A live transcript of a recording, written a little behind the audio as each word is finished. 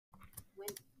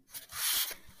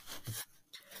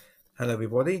Hello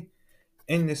everybody.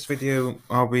 In this video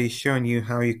I'll be showing you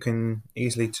how you can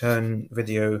easily turn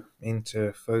video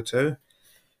into photo,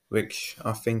 which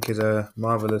I think is a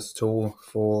marvelous tool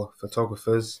for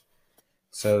photographers.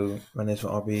 So that is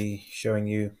what I'll be showing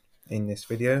you in this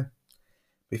video.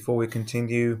 Before we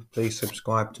continue, please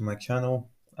subscribe to my channel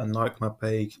and like my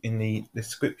page in the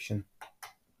description.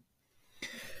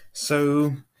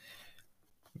 So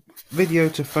video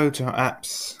to photo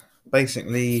apps,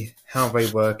 basically how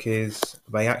they work is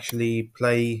they actually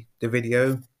play the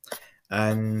video,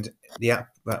 and the app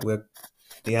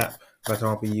that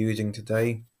I'll be using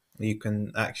today, you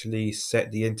can actually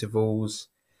set the intervals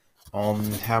on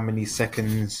how many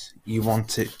seconds you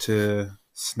want it to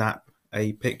snap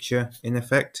a picture in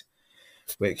effect,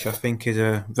 which I think is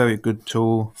a very good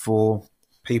tool for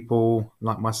people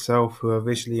like myself who are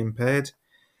visually impaired,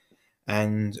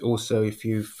 and also if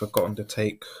you've forgotten to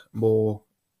take more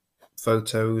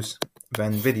photos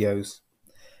than videos.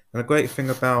 And the great thing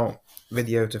about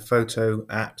video to photo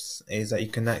apps is that you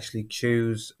can actually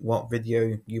choose what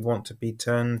video you want to be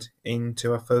turned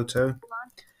into a photo.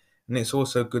 And it's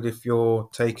also good if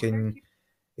you've taken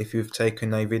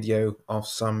a video of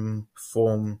some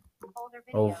form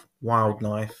of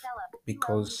wildlife,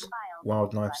 because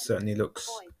wildlife certainly looks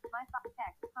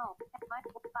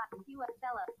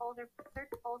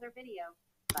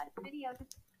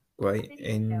great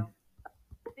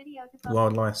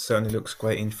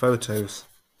in photos.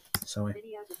 Sorry.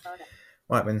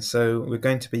 Right then, so we're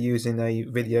going to be using a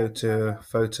video to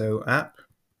photo app.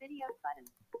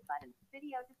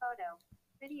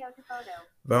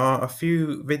 There are a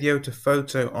few video to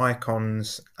photo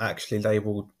icons actually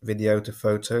labeled video to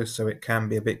photo, so it can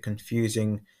be a bit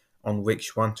confusing on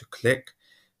which one to click.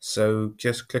 So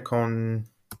just click on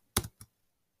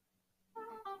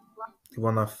the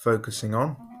one I'm focusing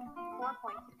on.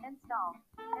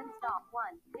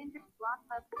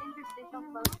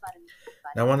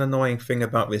 Now, one annoying thing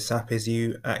about this app is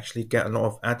you actually get a lot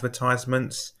of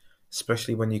advertisements,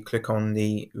 especially when you click on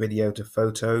the video to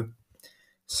photo.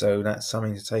 So that's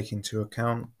something to take into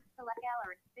account.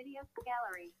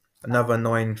 Another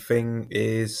annoying thing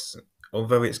is,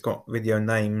 although it's got video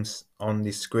names on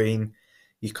the screen,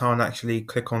 you can't actually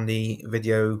click on the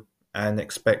video and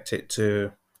expect it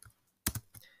to,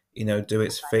 do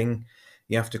its thing.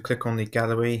 You have to click on the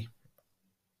gallery,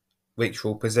 which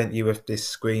will present you with this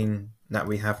screen that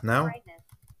we have now.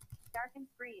 Darken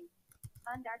screen.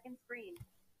 Undarken screen.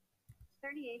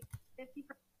 38, 56%.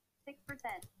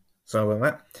 Sorry about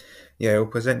that. Yeah, it will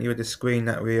present you with the screen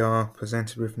that we are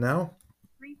presented with now.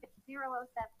 307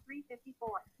 354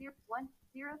 1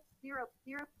 0 0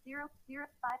 0 0 0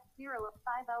 5 0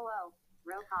 500.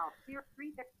 Row call 0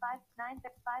 3 5 9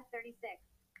 536.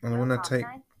 And I want to take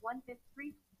 1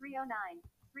 3 309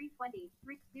 320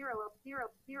 3 0 0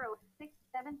 0 6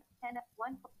 7 10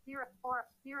 1 0 4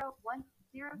 0 1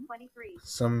 0 23.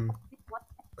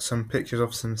 Some pictures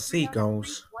of some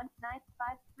seagulls. 1 9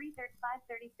 5 3 5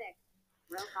 36.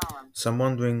 Row column. So I'm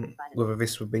wondering whether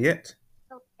this would be it.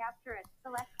 So capture it.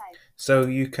 Select type.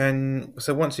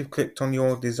 So once you've clicked on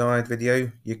your desired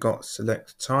video, you've got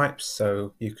select types.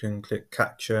 So you can click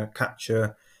capture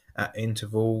at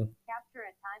interval, capture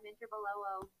at time interval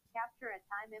 00, capture at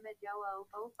time image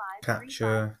 0005,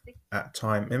 capture at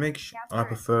time image. I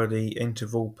prefer the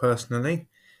interval personally,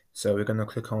 so we're going to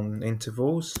click on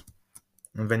intervals,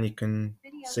 and then you can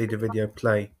see the video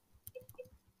play.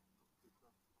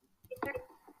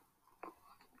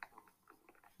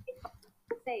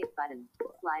 Save button,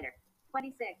 slider,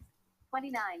 26,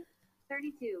 29,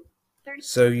 32, 30.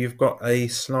 So you've got a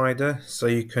slider, so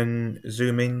you can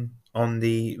zoom in on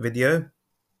the video.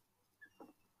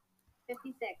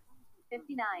 56,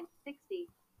 59, 60,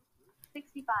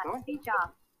 65, speech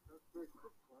off.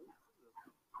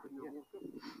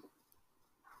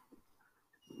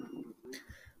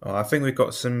 Oh, I think we've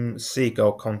got some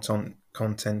seagull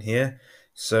content here,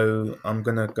 so I'm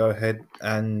gonna go ahead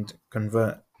and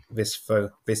convert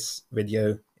this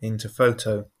video into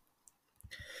photo.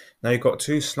 Now you've got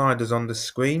two sliders on the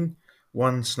screen.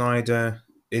 One slider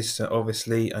is to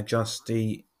obviously adjust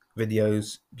the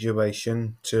video's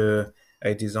duration to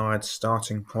a desired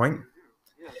starting point,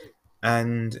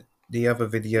 and the other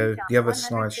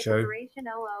slideshow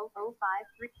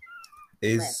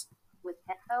is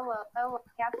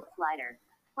slider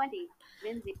 20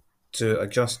 to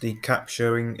adjust the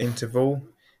capturing interval.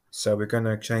 So we're going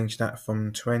to change that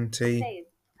from 20. Save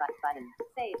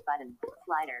button,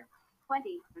 slider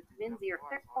 20, min 0,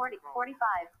 40,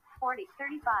 45, 40,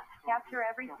 35, capture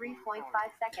every 3.5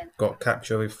 seconds. Got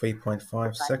capture every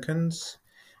 3.5 seconds.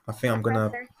 I think I'm going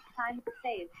to time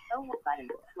save. Oh button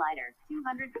slider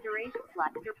 200 duration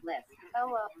slider list.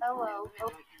 Oh.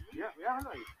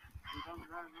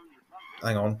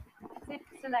 Hang on.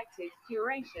 Selected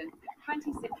duration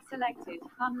 26 selected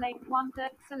unlake 1/3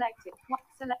 selected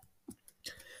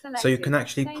selected. So you can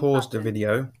actually pause the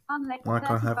video unlake like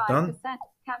I have done.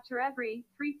 Capture every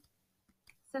 3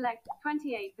 select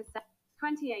 28%.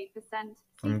 28%.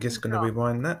 I'm just going to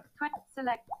rewind that.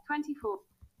 Select 24.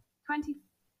 20.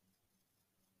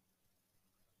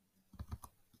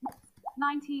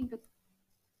 19%.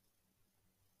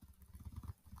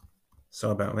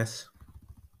 Sorry about this.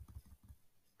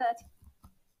 30.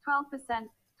 12%.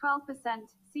 12%.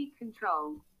 Seat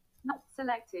control. Not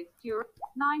selected.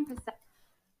 9%.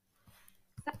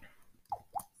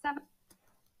 7.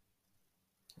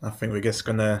 I think we're just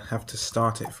going to have to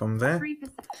start it from there.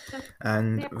 3%.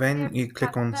 And then you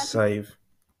click on save.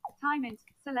 Time in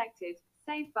selected.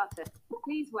 Save button.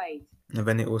 Please wait. And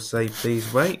then it will say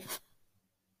please wait.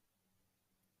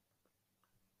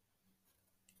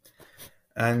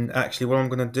 And actually what I'm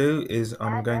going to do is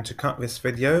I'm going to cut this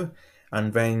video,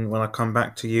 and then when I come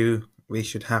back to you we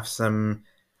should have some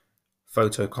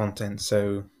photo content,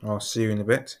 so I'll see you in a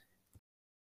bit.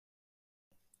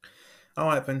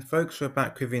 Alright then folks, we're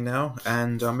back with you now,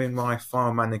 and I'm in my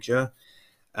file manager,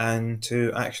 and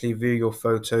to actually view your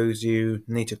photos you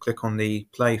need to click on the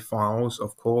play files,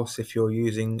 of course, if you're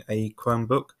using a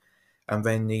Chromebook, and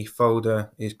then the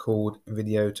folder is called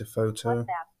video to photo.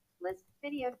 List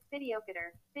video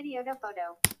to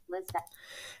photo list.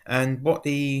 And what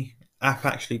the app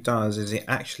actually does is it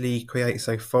actually creates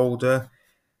a folder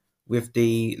with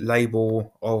the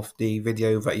label of the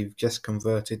video that you've just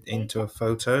converted into a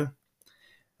photo.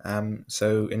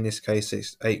 So in this case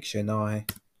it's HNI,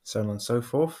 so on and so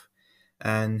forth.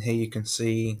 And here you can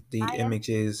see the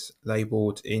images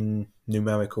labeled in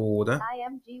numerical order.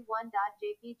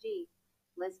 img1.jpg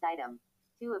list item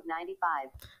 2 of 95.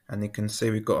 And you can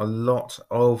see we've got a lot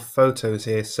of photos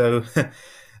here. So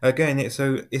again, it's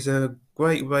a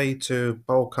great way to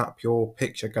bulk up your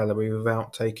picture gallery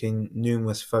without taking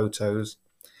numerous photos.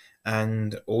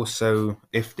 And also,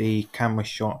 if the camera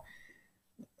shot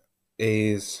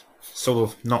is sort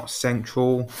of not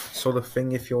central sort of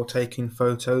thing, if you're taking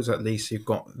photos, at least you've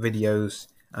got videos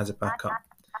as a backup.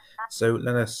 So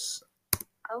let us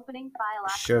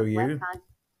show you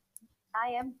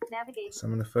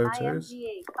some of the photos.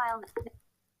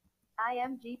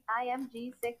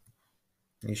 IMG6.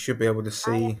 You should be able to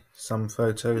see some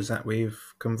photos that we've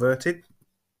converted.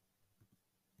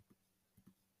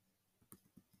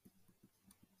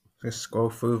 Just scroll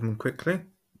through them quickly.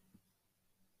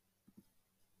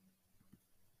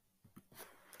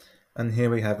 And here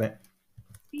we have it.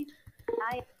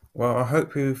 Well, I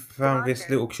hope you found this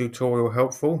little tutorial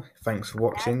helpful. Thanks for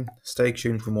watching. Stay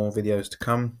tuned for more videos to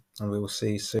come, and we will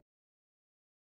see you soon.